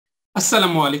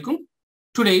Assalamu alaikum.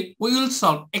 Today we will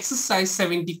solve exercise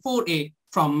 74a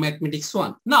from mathematics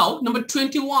 1. Now number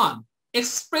 21,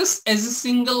 express as a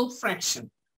single fraction.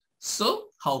 So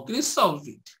how can you solve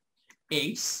it?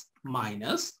 X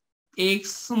minus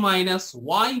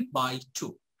y by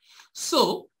 2.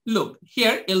 So look,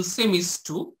 here LCM is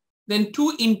 2, then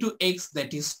 2 into x,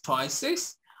 that is twice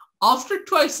x. After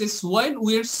twice x, while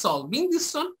we are solving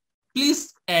this one,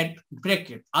 please add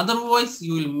bracket, otherwise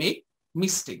you will make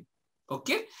mistake.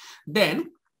 Okay,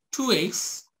 then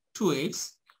 2x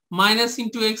minus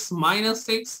into x minus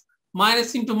x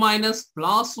minus into minus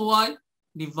plus y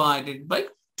divided by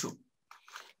 2.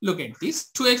 Look at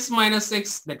this, 2x minus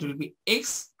x, that will be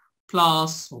x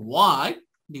plus y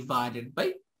divided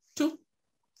by 2.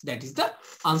 That is the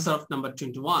answer of number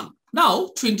 21. Now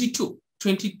 22.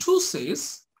 22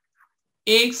 says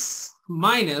x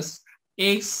minus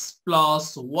x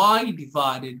plus y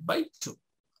divided by 2.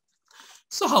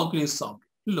 So how can you solve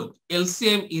it? Look,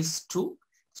 LCM is 2.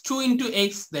 2 into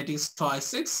x, that is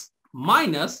twice x,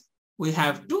 minus we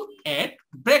have to add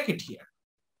bracket here.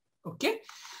 Okay.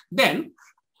 Then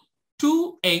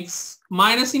 2x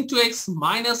minus into x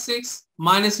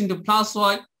minus into plus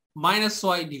y minus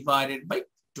y divided by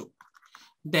 2.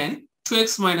 Then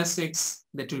 2x minus x,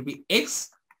 that will be x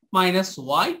minus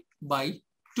y by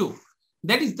 2.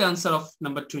 That is the answer of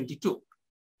number 22.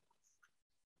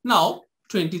 Now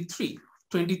 23.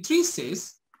 23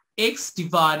 says x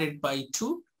divided by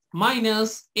 2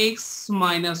 minus x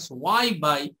minus y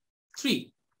by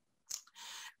 3.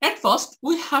 At first,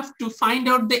 we have to find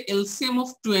out the LCM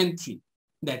of 2 and 3.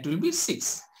 That will be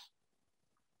 6.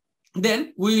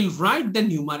 Then we will write the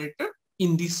numerator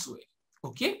in this way.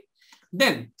 Okay.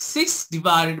 Then 6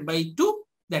 divided by 2,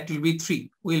 that will be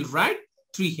 3. We will write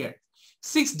 3 here.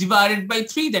 6 divided by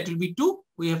 3, that will be 2.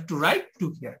 We have to write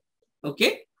 2 here.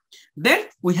 Okay. Then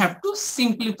we have to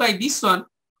simplify this one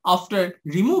after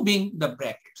removing the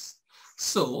brackets.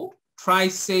 So try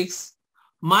 6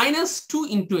 minus 2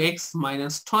 into x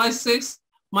minus twice x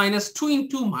minus 2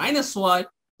 into minus y,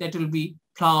 that will be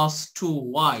plus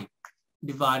 2y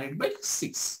divided by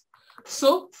 6.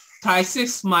 So try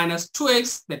 6 minus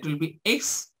 2x, that will be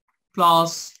x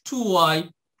plus 2y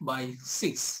by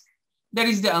 6. That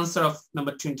is the answer of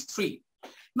number 23.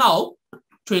 Now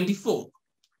 24.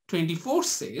 24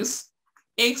 says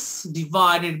x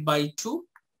divided by 2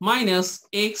 minus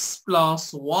x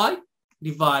plus y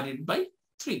divided by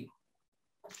 3.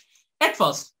 At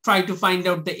first, try to find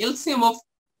out the LCM of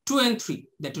 2 and 3.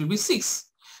 That will be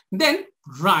 6. Then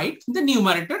write the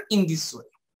numerator in this way.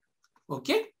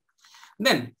 Okay.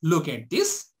 Then look at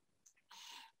this.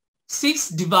 6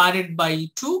 divided by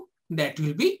 2, that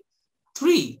will be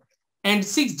 3. And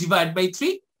 6 divided by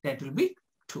 3, that will be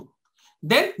 2.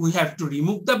 Then we have to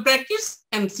remove the brackets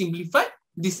and simplify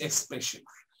this expression.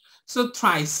 So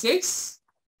try 6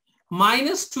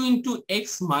 minus 2 into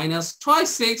x minus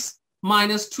twice x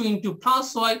minus 2 into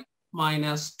plus y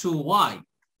minus 2y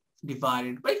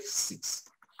divided by 6.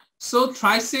 So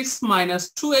try 6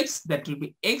 minus 2x, that will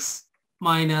be x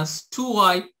minus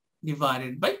 2y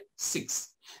divided by 6.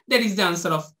 That is the answer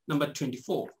of number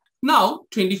 24. Now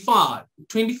 25.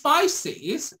 25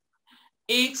 says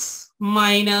x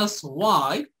minus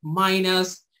y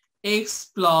minus x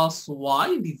plus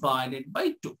y divided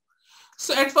by 2.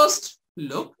 So at first,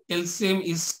 look, LCM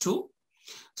is 2.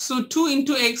 So 2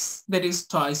 into x, that is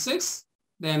twice x,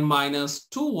 then minus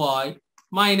 2y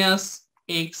minus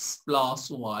x plus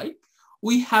y.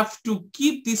 We have to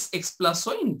keep this x plus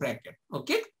y in bracket.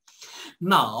 Okay.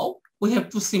 Now we have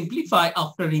to simplify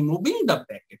after removing the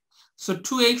bracket. So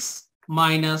 2x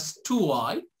minus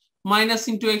 2y minus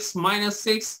into x minus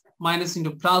 6 minus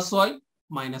into plus y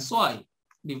minus y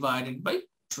divided by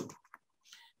 2.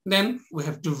 Then we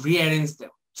have to rearrange them.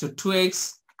 So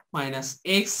 2x minus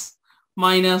x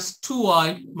minus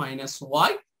 2y minus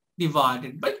y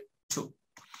divided by 2.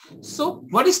 So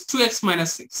what is 2x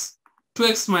minus 6?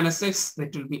 2x minus x,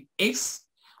 that will be x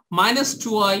minus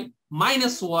 2y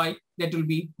minus y, that will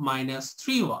be minus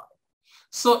 3y.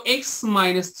 So x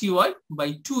minus 3y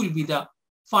by 2 will be the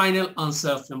final answer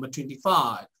of number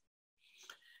 25.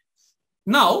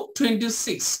 Now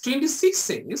 26. 26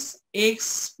 says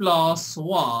x plus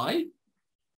y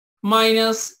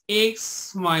minus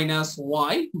x minus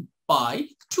y by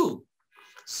 2.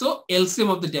 So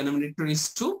LCM of the denominator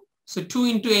is 2. So 2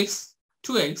 into x,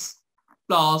 2x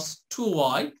plus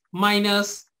 2y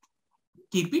minus,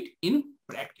 keep it in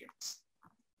brackets.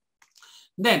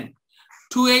 Then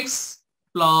 2x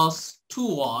plus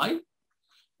 2y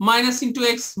minus into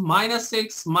x minus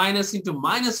into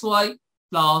minus y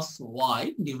plus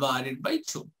y divided by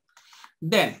 2.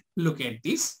 Then look at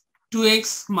this,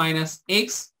 2x minus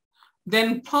x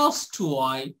then plus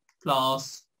 2y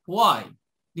plus y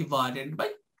divided by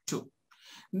 2.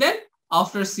 Then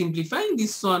after simplifying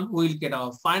this one, we will get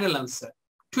our final answer.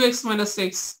 2x minus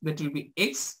x, that will be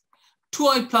x.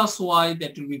 2y plus y,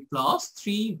 that will be plus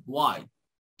 3y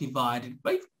divided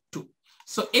by 2.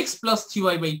 So x plus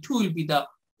 3y by 2 will be the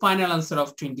final answer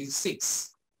of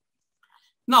 26.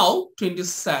 Now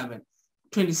 27.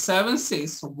 27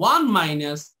 says 1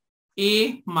 minus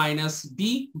a minus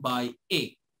b by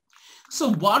a.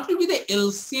 So what will be the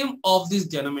LCM of these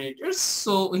denominators?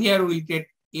 So here we will get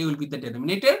a will be the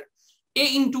denominator.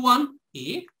 A into 1,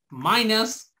 a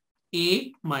minus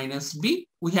a minus b.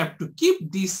 We have to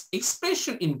keep this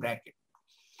expression in bracket.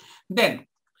 Then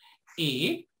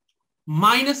a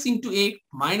minus into a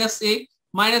minus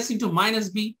into minus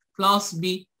b plus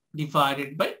b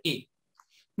divided by a.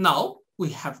 Now we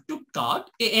have to cut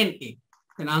a and a.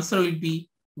 Then answer will be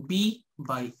b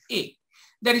by a.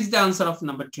 That is the answer of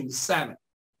number 27.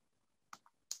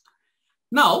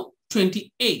 Now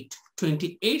 28.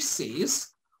 28 says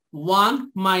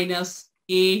 1 minus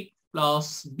a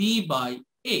plus b by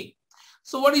a.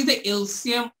 So what is the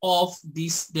LCM of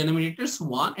these denominators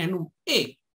 1 and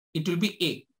a? It will be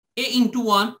a. A into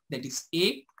 1, that is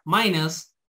a,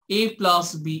 minus a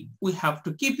plus b. We have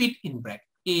to keep it in bracket.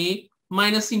 A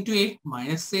minus into a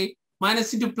minus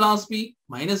into plus b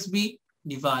minus b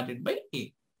divided by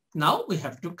a. Now we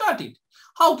have to cut it.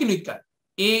 How can we cut?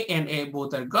 A and a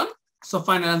both are gone. So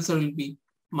final answer will be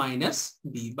minus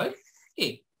b by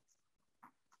a.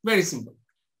 Very simple.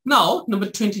 Now number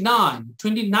 29.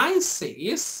 29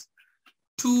 says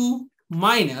 2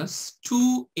 minus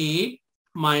 2a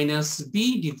minus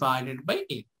b divided by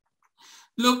a.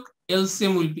 Look,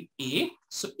 LCM will be a.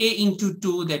 So a into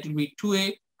 2, that will be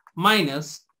 2a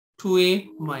minus 2a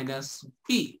minus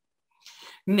b.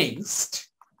 Next,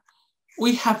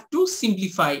 we have to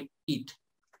simplify it.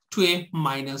 2a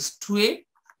minus 2a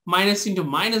minus into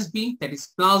minus b, that is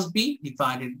plus b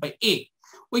divided by a.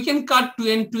 We can cut 2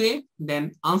 and 2a,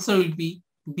 then answer will be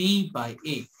b by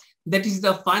a. That is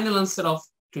the final answer of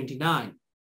 29.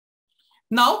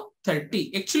 Now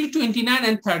 30. Actually 29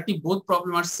 and 30 both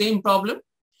problem are same problem.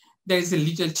 There is a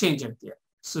little change up there.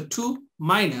 So 2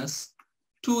 minus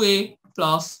 2a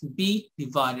plus b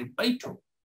divided by 2.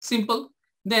 Simple.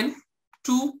 Then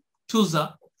 2 2's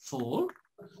are 4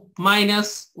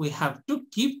 minus, we have to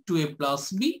keep 2a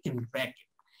plus b in bracket.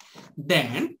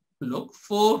 Then look,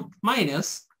 4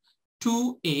 minus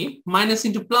 2a minus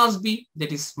into plus b,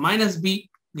 that is minus b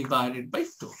divided by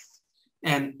 2.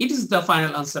 And it is the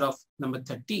final answer of number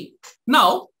 13.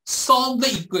 Now solve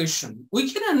the equation.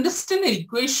 We can understand an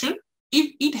equation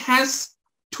if it has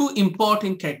two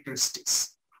important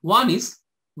characteristics. One is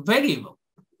variable.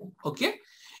 Okay.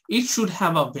 It should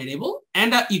have a variable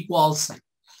and an equal sign.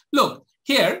 Look,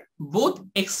 here both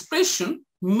expression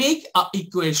make a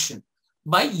equation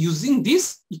by using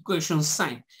this equation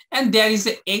sign, and there is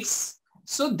a x,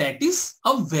 so that is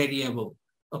a variable.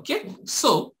 Okay,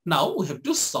 so now we have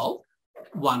to solve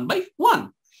one by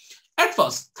one. At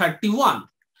first 31.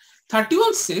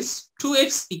 31 says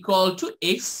 2x equal to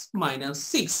x minus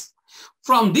 6.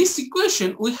 From this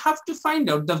equation we have to find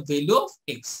out the value of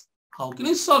x. How can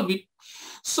we solve it?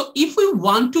 So if we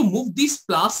want to move this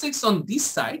plus x on this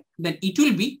side, then it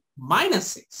will be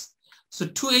minus x. So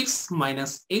 2x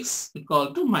minus x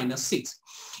equal to minus 6.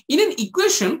 In an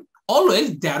equation,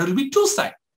 always there will be two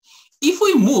sides. If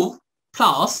we move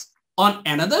plus on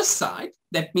another side,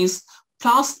 that means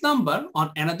plus number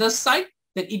on another side,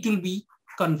 then it will be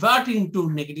converted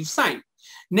into negative sign.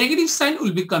 Negative sign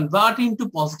will be converted into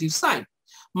positive sign.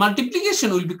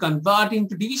 Multiplication will be converted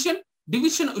into division.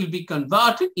 Division will be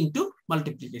converted into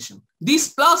multiplication. This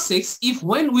plus x, if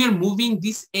when we are moving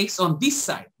this x on this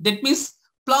side, that means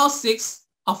plus x,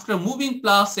 after moving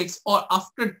plus x or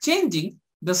after changing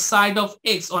the side of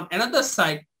x on another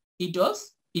side,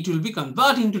 it will be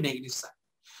converted into negative sign.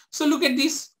 So look at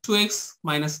this, 2x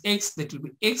minus x, that will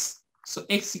be x. So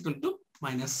x equal to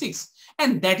minus 6.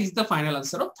 And that is the final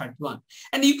answer of 31.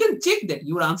 And you can check that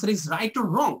your answer is right or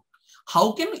wrong.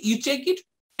 How can you check it?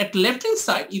 At left hand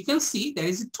side, you can see there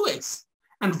is a 2x.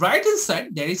 And right hand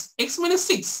side, there is x minus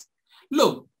 6.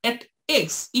 Look, at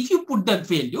x, if you put that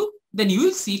value, then you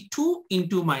will see 2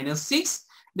 into minus 6,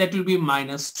 that will be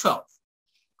minus 12.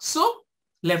 So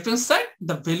left hand side,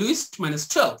 the value is minus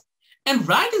 12. And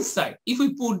right hand side, if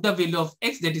we put the value of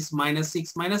x, that is minus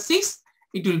 6 minus 6,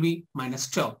 it will be minus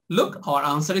 12. Look, our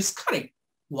answer is correct.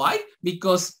 Why?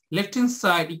 Because left hand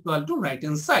side equal to right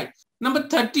hand side. Number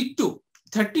 32.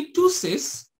 32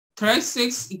 says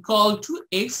 36 equal to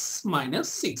x minus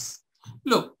 6.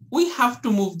 Look, we have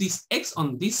to move this x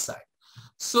on this side.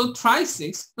 So twice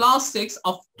x plus x,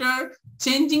 after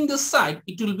changing the side,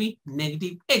 it will be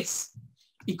negative x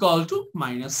equal to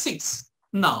minus 6.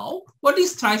 Now, what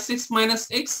is thrice x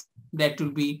minus x? That will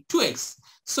be 2x.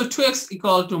 So 2x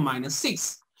equal to minus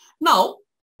 6. Now,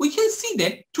 we can see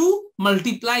that 2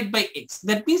 multiplied by x.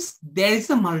 That means there is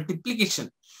a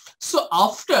multiplication. So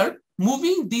after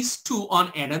moving these 2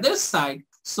 on another side,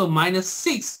 so minus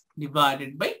 6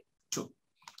 divided by 2.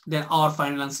 Then our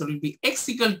final answer will be x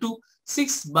equal to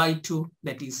 6 by 2,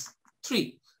 that is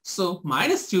 3. So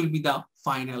minus 3 will be the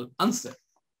final answer.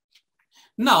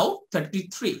 Now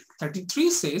 33. 33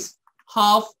 says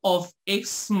half of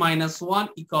x minus 1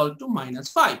 equal to minus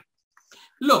 5.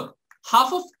 Look,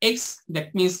 half of x,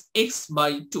 that means x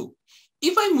by 2.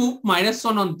 If I move minus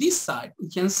 1 on this side, we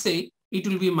can say it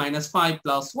will be minus 5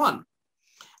 plus 1.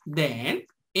 Then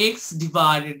x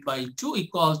divided by 2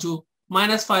 equal to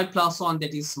minus 5 plus 1,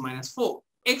 that is minus 4.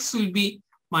 X will be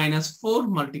minus 4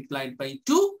 multiplied by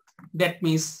 2. That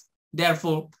means,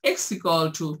 therefore, x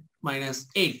equal to minus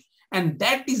 8. And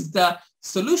that is the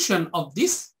solution of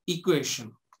this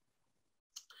equation.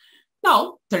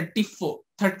 Now, 34.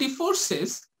 34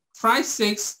 says thrice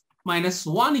x minus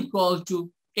 1 equal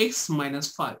to x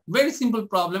minus 5. Very simple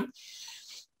problem.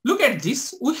 Look at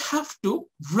this. We have to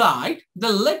write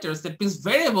the letters, that means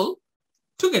variable,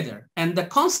 together and the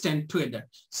constant together.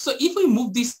 So if we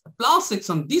move this plus x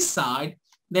on this side,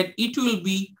 then it will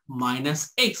be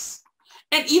minus x.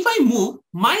 And if I move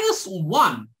minus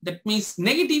 1, that means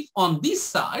negative on this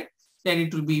side, then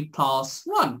it will be plus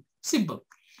 1. Simple.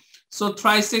 So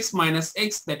thrice x minus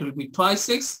x, that will be twice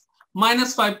x.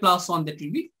 Minus 5 plus 1, that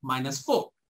will be minus 4.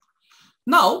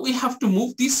 Now we have to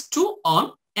move these 2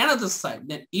 on another side.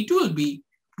 Then it will be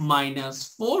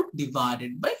minus 4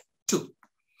 divided by 2.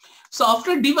 So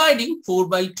after dividing 4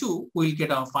 by 2, we'll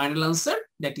get our final answer,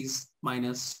 that is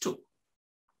minus 2.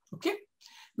 Okay.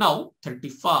 Now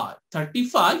 35.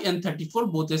 35 and 34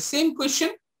 both the same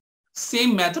question,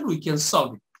 same method, we can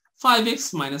solve it.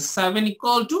 5x minus 7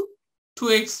 equal to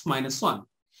 2x minus 1.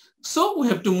 So we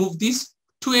have to move this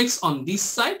 2x on this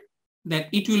side, then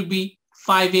it will be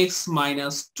 5x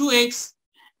minus 2x.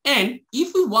 And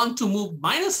if we want to move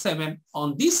minus 7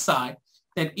 on this side,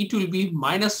 then it will be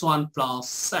minus 1 plus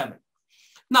 7.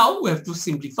 Now we have to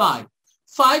simplify.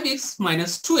 5x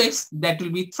minus 2x, that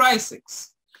will be thrice x.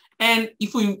 And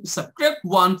if we subtract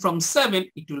 1 from 7,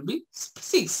 it will be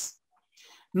 6.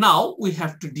 Now we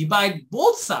have to divide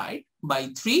both sides by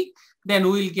 3. Then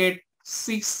we will get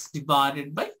 6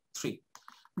 divided by 3.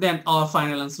 Then our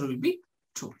final answer will be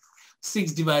 2.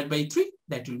 6 divided by 3,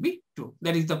 that will be 2.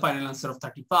 That is the final answer of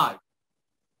 35.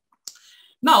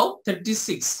 Now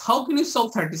 36. How can you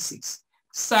solve 36?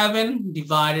 7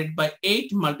 divided by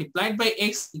 8 multiplied by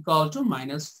x equal to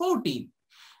minus 14.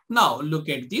 Now look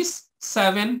at this.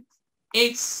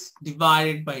 7x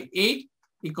divided by 8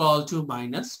 equal to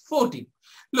minus 14.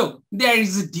 Look, there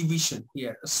is a division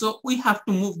here. So we have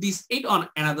to move this 8 on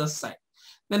another side.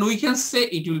 Then we can say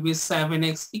it will be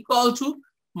 7x equal to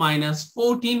minus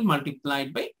 14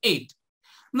 multiplied by 8.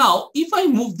 Now, if I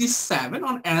move this 7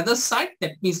 on another side,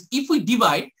 that means if we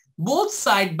divide both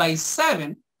sides by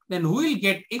 7, then we will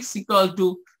get x equal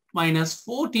to minus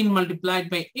 14 multiplied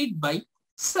by 8 by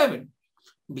 7.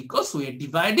 Because we are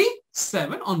dividing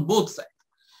 7 on both sides.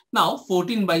 Now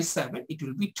 14 by 7, it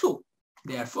will be 2.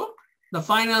 Therefore, the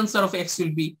final answer of x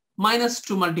will be minus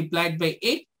 2 multiplied by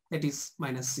 8, that is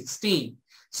minus 16.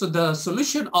 So the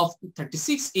solution of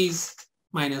 36 is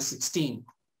minus 16.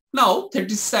 Now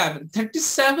 37.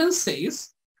 37 says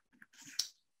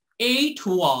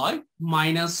 8y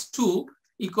minus 2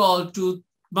 equal to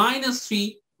minus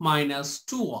 3 minus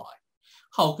 2y.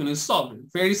 How can we solve it?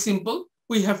 Very simple.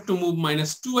 We have to move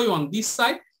minus 2y on this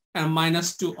side and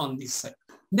minus 2 on this side.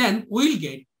 Then we'll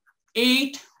get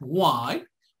 8y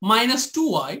minus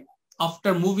 2y.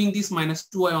 After moving this minus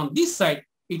 2y on this side,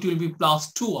 it will be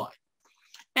plus 2y.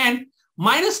 And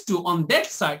minus 2 on that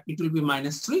side, it will be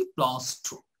minus 3 plus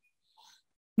 2.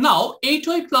 Now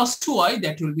 8y plus 2y,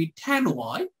 that will be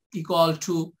 10y equal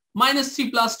to minus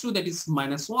 3 plus 2, that is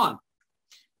minus 1.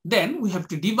 Then we have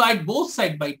to divide both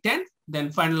sides by 10.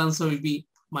 Then final answer will be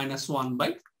minus 1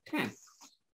 by 10.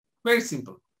 Very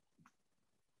simple.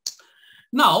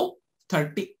 Now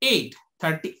 38.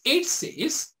 38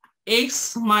 says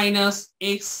x minus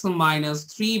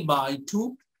 3 by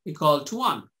 2 equal to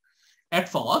 1. At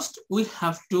first, we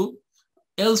have to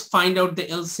find out the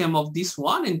LCM of this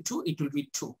 1 and 2. It will be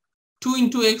 2. 2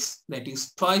 into x, that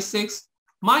is twice x,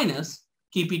 minus,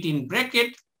 keep it in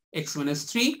bracket, x minus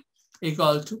 3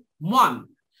 equal to 1.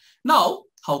 Now,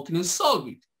 how can you solve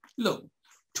it? Look,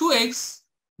 2x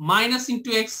minus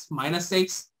into x, minus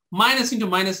into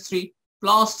minus 3,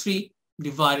 plus 3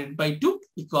 divided by 2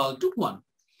 equal to 1.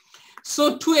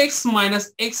 So 2x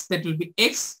minus x, that will be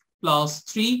x plus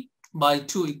 3 by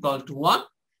 2 equal to 1.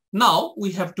 Now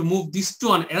we have to move this 2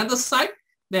 on another side.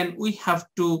 Then we have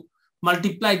to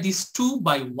multiply this 2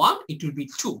 by 1. It will be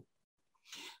 2.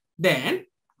 Then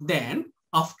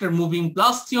after moving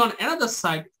plus 3 on another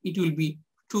side, it will be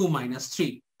 2 minus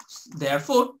 3.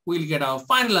 Therefore, we'll get our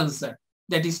final answer.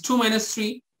 That is 2 minus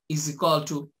 3 is equal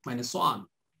to minus 1.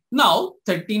 Now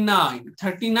 39.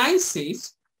 39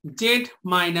 says z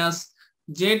minus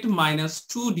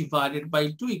 2 divided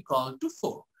by 2 equal to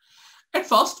 4. At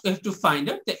first, we have to find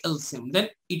out the LCM. Then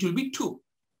it will be 2.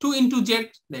 2 into z,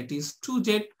 that is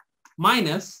 2z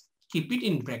minus, keep it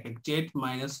in bracket, z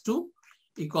minus 2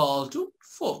 equal to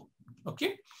 4.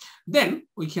 Okay. Then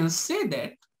we can say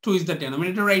that 2 is the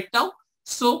denominator right now.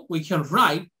 So we can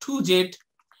write 2z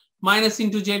minus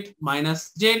into z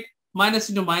minus z minus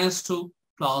into minus 2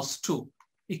 plus 2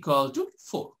 equal to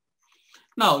 4.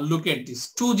 Now look at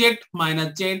this. 2z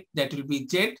minus z, that will be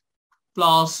z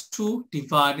plus 2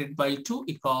 divided by 2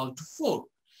 equal to 4.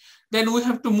 Then we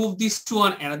have to move this 2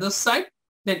 on another side.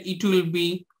 Then it will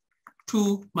be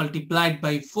 2 multiplied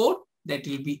by 4. That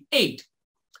will be 8.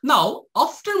 Now,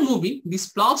 after moving this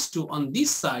plus 2 on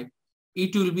this side,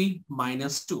 it will be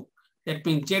minus 2. That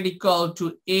means z equal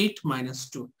to 8 minus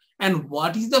 2. And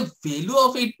what is the value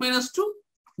of 8 minus 2?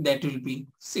 That will be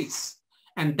 6.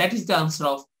 And that is the answer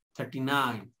of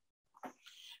 39.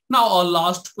 Now, our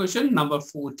last question, number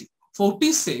 40.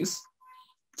 40 says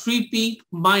 3p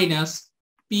minus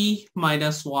p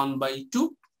minus 1 by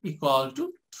 2 equal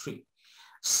to 3.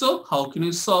 So, how can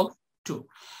you solve 2?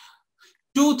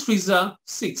 2 3s are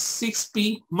 6.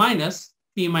 6p minus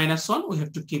p minus 1, we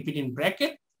have to keep it in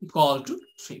bracket, equal to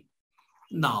 3.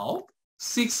 Now,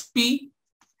 6p,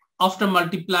 after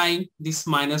multiplying this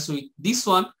minus with this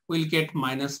one, we'll get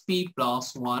minus p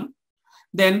plus 1.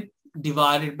 Then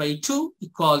divided by 2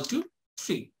 equal to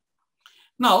 3.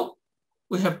 Now,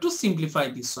 we have to simplify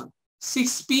this one.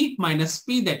 6p minus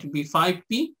p, that will be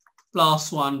 5p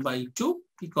plus 1 by 2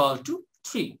 equal to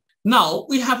 3. Now,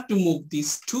 we have to move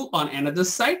this 2 on another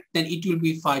side. Then it will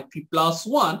be 5p plus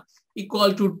 1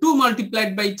 equal to 2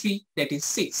 multiplied by 3, that is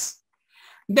 6.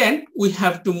 Then we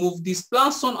have to move this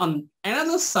plus 1 on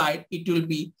another side. It will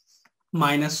be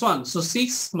minus 1. So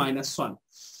 6 minus 1.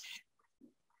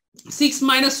 6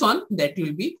 minus 1, that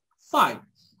will be 5.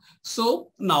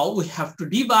 So now we have to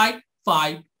divide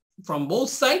 5 from both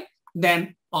sides.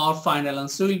 Then our final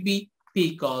answer will be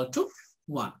p equal to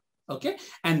 1. Okay.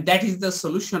 And that is the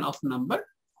solution of number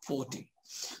 40.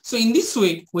 So in this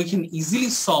way, we can easily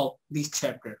solve this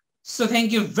chapter. So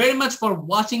thank you very much for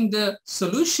watching the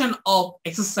solution of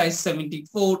exercise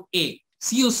 74A.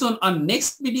 See you soon on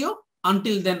next video.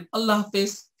 Until then, Allah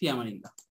Hafiz, fi amanillah.